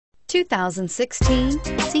2016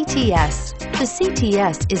 CTS. The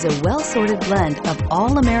CTS is a well-sorted blend of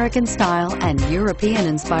all-American style and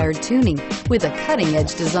European-inspired tuning with a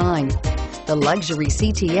cutting-edge design. The luxury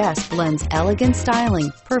CTS blends elegant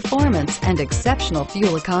styling, performance, and exceptional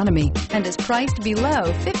fuel economy and is priced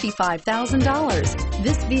below $55,000.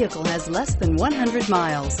 This vehicle has less than 100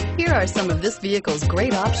 miles. Here are some of this vehicle's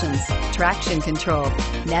great options: traction control,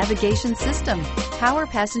 navigation system, power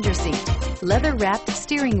passenger seat, leather-wrapped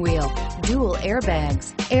steering wheel, dual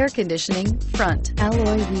airbags, air conditioning, front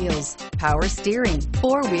alloy wheels, power steering,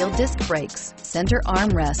 four-wheel disc brakes, center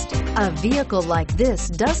armrest. A vehicle like this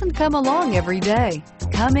doesn't come along every day.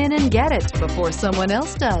 Come in and get it before someone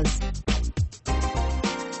else does.